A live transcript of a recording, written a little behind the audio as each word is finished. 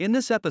In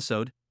this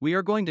episode, we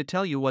are going to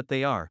tell you what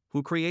they are,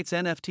 who creates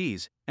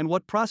NFTs, and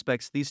what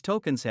prospects these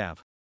tokens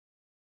have.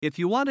 If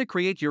you want to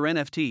create your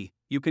NFT,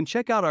 you can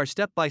check out our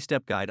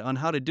step-by-step guide on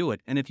how to do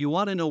it, and if you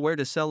want to know where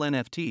to sell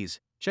NFTs,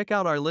 check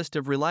out our list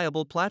of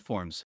reliable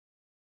platforms.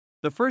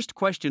 The first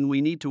question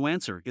we need to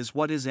answer is,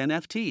 what is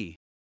NFT?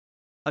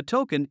 A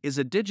token is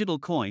a digital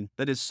coin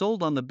that is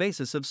sold on the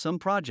basis of some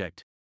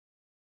project.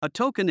 A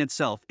token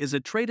itself is a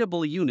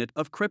tradable unit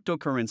of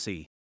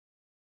cryptocurrency.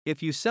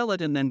 If you sell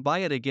it and then buy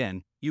it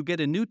again, you get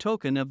a new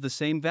token of the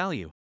same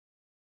value.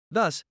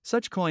 Thus,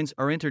 such coins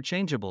are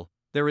interchangeable.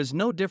 There is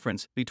no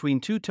difference between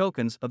two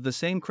tokens of the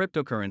same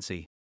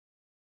cryptocurrency.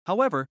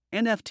 However,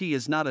 NFT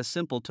is not a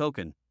simple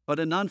token, but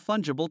a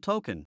non-fungible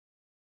token.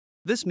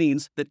 This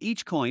means that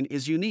each coin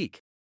is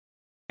unique,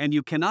 and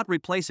you cannot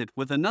replace it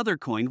with another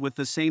coin with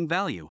the same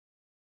value.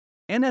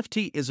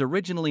 NFT is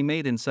originally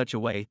made in such a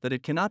way that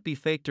it cannot be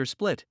faked or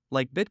split,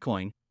 like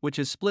Bitcoin, which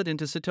is split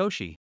into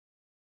Satoshi.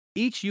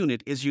 Each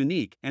unit is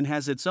unique and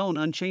has its own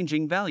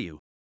unchanging value.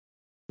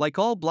 Like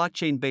all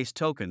blockchain-based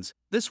tokens,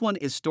 this one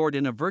is stored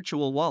in a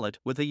virtual wallet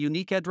with a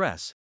unique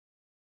address.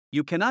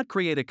 You cannot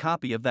create a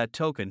copy of that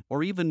token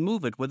or even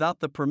move it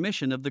without the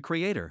permission of the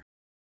creator.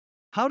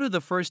 How do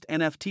the first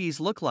NFTs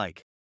look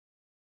like?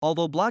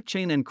 Although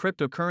blockchain and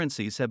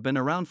cryptocurrencies have been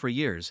around for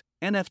years,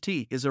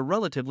 NFT is a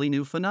relatively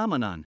new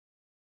phenomenon.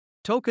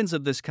 Tokens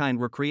of this kind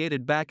were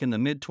created back in the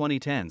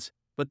mid-2010s,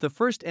 but the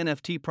first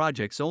NFT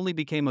projects only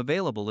became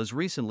available as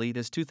recently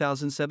as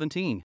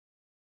 2017.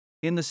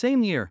 In the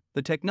same year,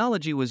 the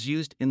technology was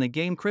used in the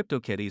game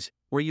CryptoKitties,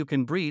 where you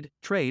can breed,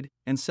 trade,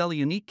 and sell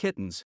unique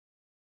kittens.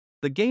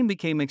 The game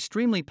became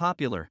extremely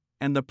popular,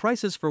 and the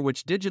prices for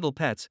which digital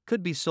pets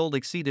could be sold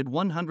exceeded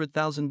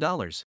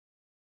 $100,000.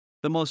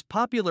 The most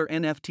popular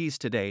NFTs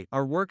today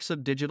are works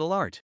of digital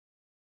art.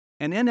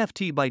 An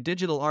NFT by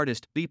digital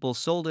artist Beeple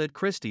sold at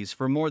Christie's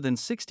for more than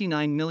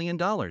 $69 million.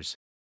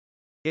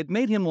 It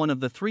made him one of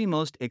the three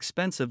most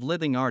expensive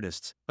living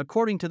artists,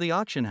 according to the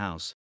auction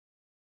house.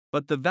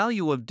 But the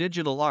value of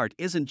digital art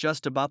isn't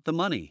just about the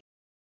money.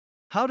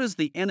 How does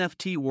the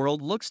NFT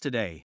world looks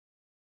today?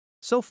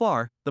 So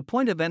far, the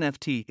point of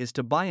NFT is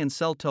to buy and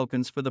sell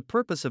tokens for the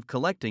purpose of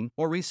collecting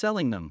or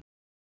reselling them.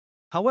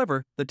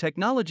 However, the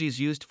technologies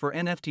used for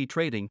NFT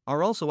trading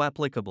are also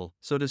applicable,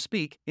 so to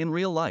speak, in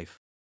real life.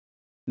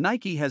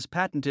 Nike has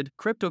patented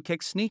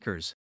CryptoKicks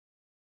sneakers.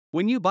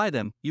 When you buy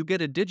them, you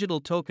get a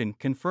digital token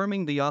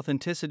confirming the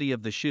authenticity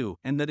of the shoe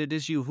and that it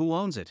is you who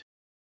owns it.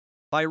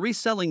 By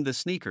reselling the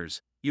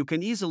sneakers, you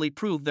can easily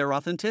prove their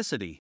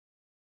authenticity.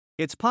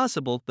 It's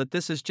possible that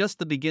this is just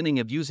the beginning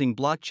of using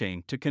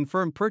blockchain to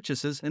confirm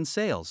purchases and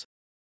sales.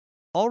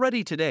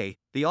 Already today,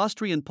 the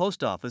Austrian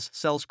post office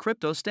sells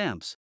crypto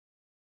stamps.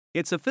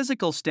 It's a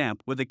physical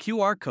stamp with a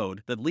QR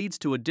code that leads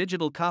to a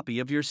digital copy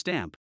of your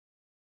stamp.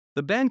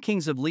 The band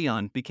Kings of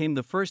Leon became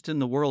the first in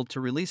the world to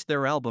release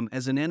their album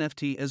as an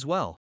NFT as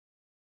well.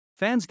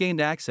 Fans gained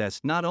access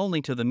not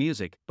only to the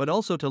music but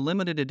also to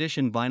limited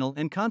edition vinyl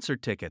and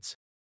concert tickets.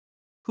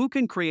 Who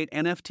can create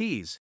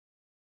NFTs?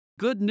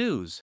 Good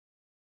news!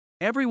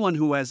 Everyone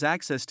who has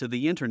access to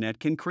the internet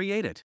can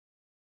create it.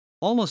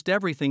 Almost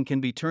everything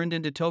can be turned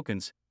into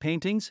tokens,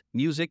 paintings,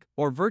 music,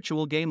 or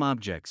virtual game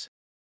objects.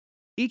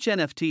 Each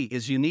NFT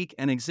is unique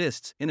and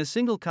exists in a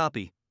single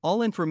copy.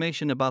 All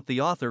information about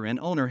the author and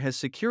owner has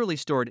securely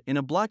stored in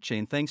a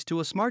blockchain thanks to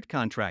a smart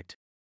contract.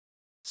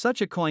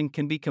 Such a coin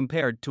can be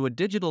compared to a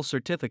digital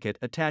certificate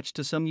attached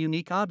to some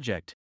unique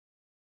object.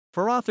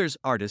 For authors,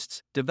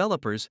 artists,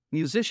 developers,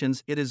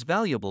 musicians, it is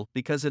valuable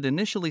because it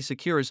initially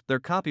secures their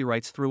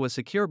copyrights through a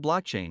secure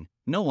blockchain.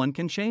 No one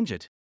can change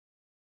it.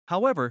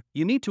 However,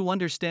 you need to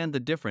understand the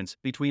difference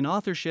between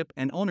authorship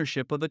and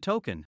ownership of a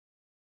token.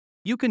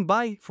 You can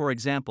buy, for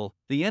example,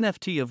 the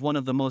NFT of one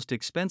of the most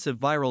expensive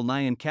viral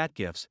Nyan cat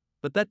gifs,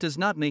 but that does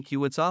not make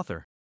you its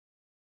author.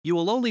 You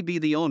will only be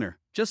the owner,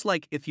 just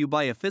like if you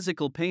buy a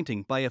physical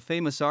painting by a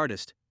famous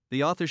artist,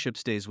 the authorship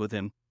stays with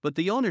him, but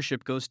the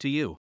ownership goes to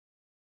you.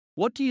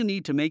 What do you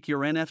need to make your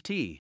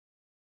NFT?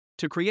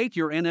 To create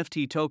your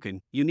NFT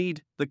token, you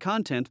need the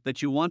content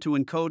that you want to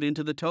encode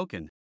into the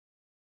token.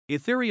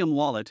 Ethereum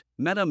wallet,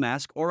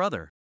 MetaMask or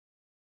other.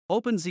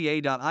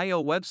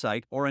 OpenZA.io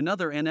website or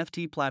another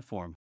NFT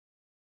platform.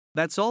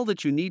 That's all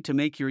that you need to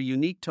make your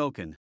unique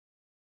token.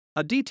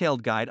 A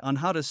detailed guide on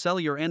how to sell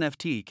your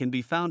NFT can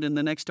be found in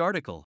the next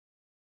article.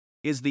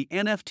 Is the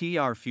NFT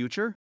our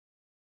future?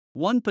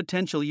 One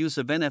potential use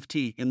of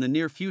NFT in the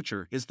near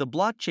future is the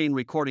blockchain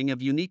recording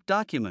of unique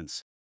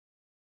documents.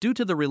 Due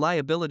to the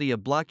reliability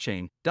of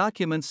blockchain,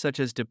 documents such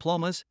as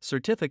diplomas,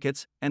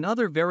 certificates, and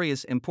other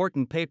various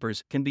important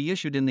papers can be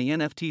issued in the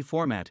NFT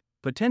format,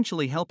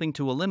 potentially helping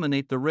to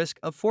eliminate the risk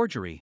of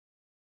forgery.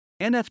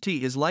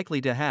 NFT is likely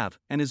to have,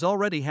 and is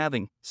already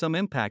having, some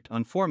impact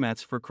on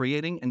formats for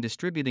creating and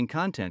distributing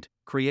content,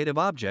 creative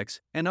objects,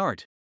 and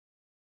art.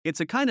 It's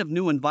a kind of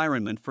new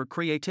environment for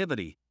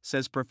creativity,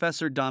 says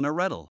Professor Donna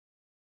Reddle.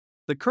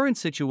 The current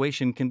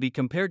situation can be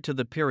compared to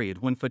the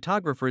period when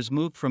photographers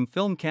moved from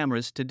film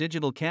cameras to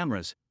digital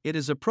cameras. It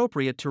is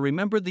appropriate to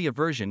remember the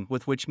aversion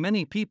with which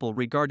many people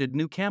regarded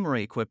new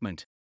camera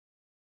equipment.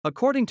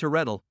 According to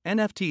Reddle,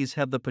 NFTs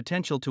have the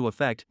potential to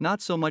affect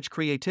not so much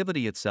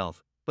creativity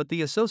itself, but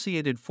the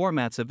associated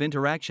formats of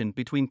interaction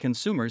between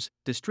consumers,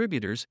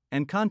 distributors,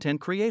 and content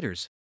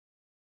creators.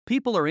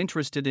 People are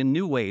interested in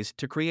new ways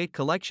to create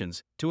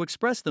collections, to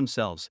express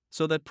themselves,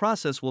 so that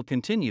process will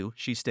continue,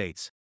 she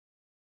states.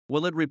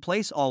 Will it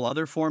replace all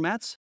other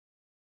formats?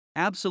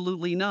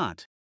 Absolutely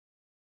not.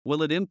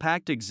 Will it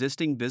impact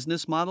existing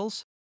business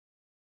models?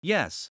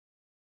 Yes.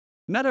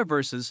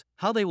 Metaverses,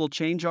 how they will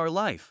change our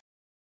life.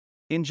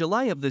 In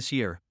July of this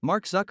year,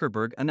 Mark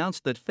Zuckerberg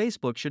announced that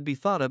Facebook should be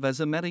thought of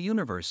as a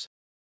meta-universe.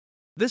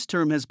 This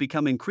term has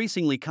become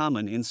increasingly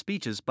common in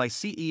speeches by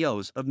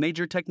CEOs of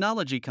major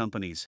technology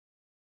companies.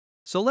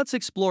 So let's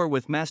explore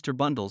with Master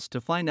Bundles to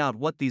find out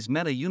what these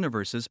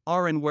meta-universes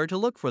are and where to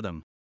look for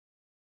them.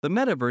 The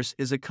metaverse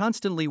is a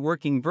constantly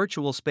working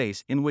virtual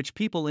space in which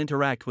people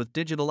interact with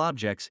digital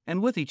objects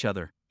and with each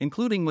other,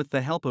 including with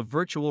the help of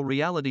virtual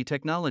reality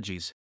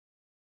technologies.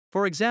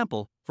 For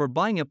example, for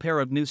buying a pair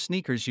of new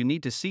sneakers, you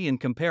need to see and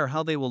compare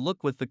how they will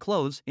look with the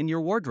clothes in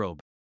your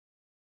wardrobe.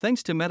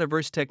 Thanks to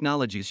metaverse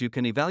technologies, you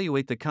can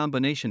evaluate the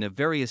combination of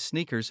various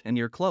sneakers and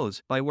your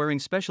clothes by wearing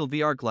special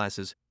VR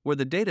glasses, where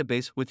the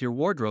database with your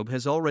wardrobe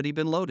has already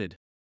been loaded.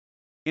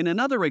 In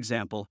another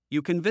example,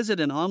 you can visit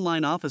an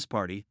online office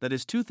party that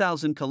is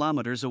 2,000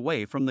 kilometers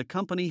away from the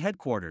company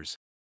headquarters.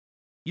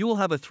 You will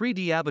have a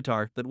 3D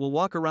avatar that will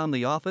walk around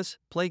the office,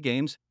 play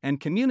games, and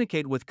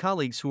communicate with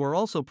colleagues who are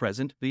also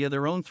present via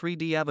their own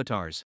 3D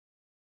avatars.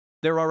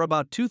 There are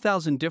about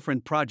 2,000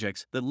 different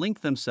projects that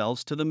link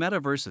themselves to the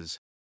metaverses.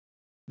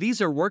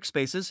 These are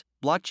workspaces,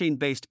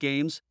 blockchain-based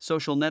games,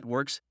 social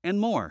networks, and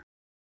more.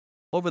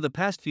 Over the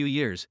past few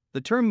years,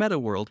 the term meta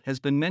world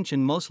has been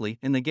mentioned mostly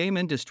in the game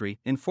industry,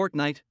 in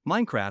Fortnite,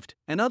 Minecraft,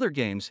 and other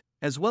games,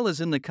 as well as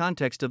in the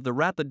context of the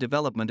rapid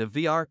development of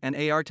VR and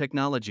AR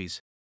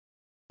technologies.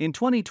 In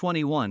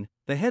 2021,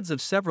 the heads of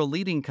several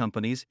leading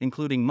companies,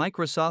 including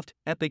Microsoft,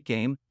 Epic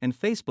Game, and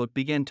Facebook,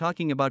 began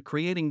talking about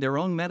creating their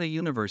own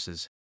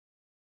meta-universes.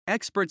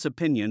 Experts'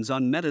 opinions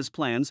on Meta's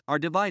plans are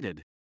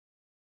divided.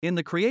 In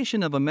the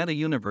creation of a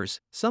meta-universe,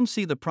 some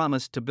see the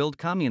promise to build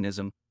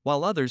communism,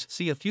 while others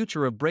see a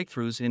future of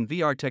breakthroughs in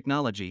VR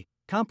technology,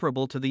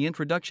 comparable to the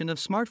introduction of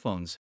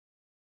smartphones.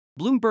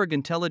 Bloomberg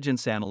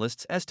intelligence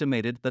analysts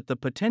estimated that the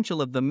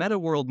potential of the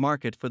meta-world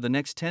market for the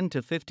next 10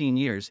 to 15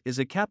 years is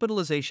a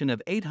capitalization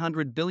of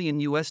 $800 billion.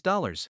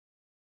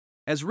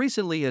 As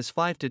recently as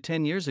 5 to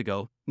 10 years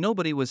ago,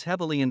 nobody was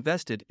heavily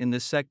invested in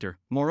this sector.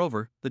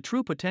 Moreover, the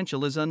true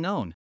potential is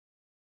unknown.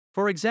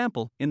 For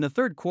example, in the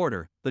third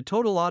quarter, the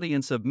total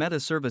audience of Meta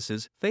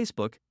services,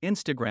 Facebook,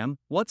 Instagram,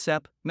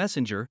 WhatsApp,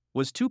 Messenger,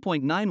 was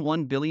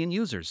 2.91 billion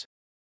users.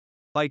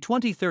 By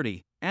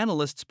 2030,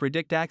 analysts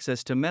predict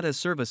access to Meta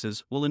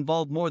services will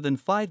involve more than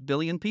 5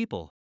 billion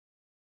people.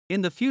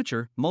 In the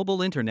future,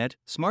 mobile internet,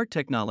 smart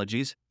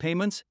technologies,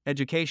 payments,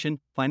 education,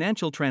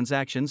 financial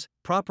transactions,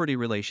 property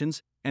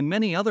relations, and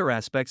many other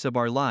aspects of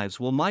our lives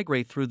will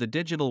migrate through the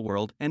digital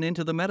world and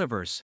into the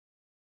metaverse.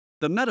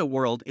 The meta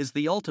world is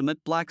the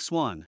ultimate black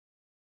swan.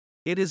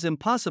 It is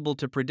impossible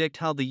to predict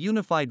how the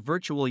unified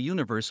virtual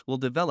universe will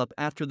develop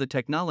after the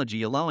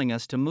technology allowing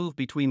us to move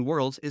between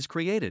worlds is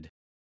created.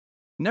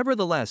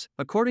 Nevertheless,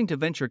 according to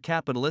venture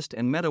capitalist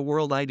and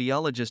meta-world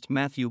ideologist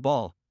Matthew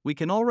Ball, we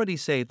can already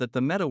say that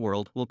the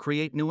meta-world will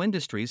create new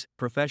industries,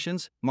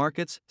 professions,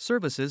 markets,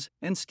 services,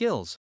 and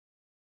skills.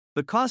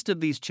 The cost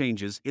of these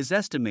changes is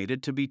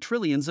estimated to be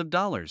trillions of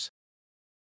dollars.